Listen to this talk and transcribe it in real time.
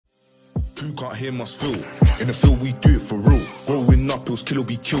Who can't hear must feel. In the field we do it for real. Growing up it was kill or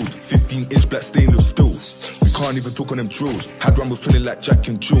be killed. 15-inch black stainless steel. We can't even talk on them drills. Had rambles feeling like Jack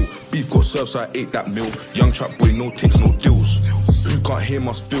and Jill. Beef got served so I ate that meal. Young trap boy, no takes, no deals. Who can't hear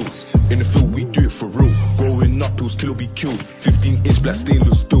must feel. In the field we do it for real. Growing up it was kill or be killed. 15-inch black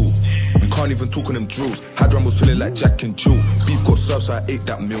stainless steel. We can't even talk on them drills. Had rambles feeling like Jack and Jill. Beef got served so I ate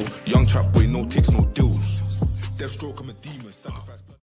that meal. Young trap boy, no takes, no deals. Deathstroke, I'm a demon. Sacrifice.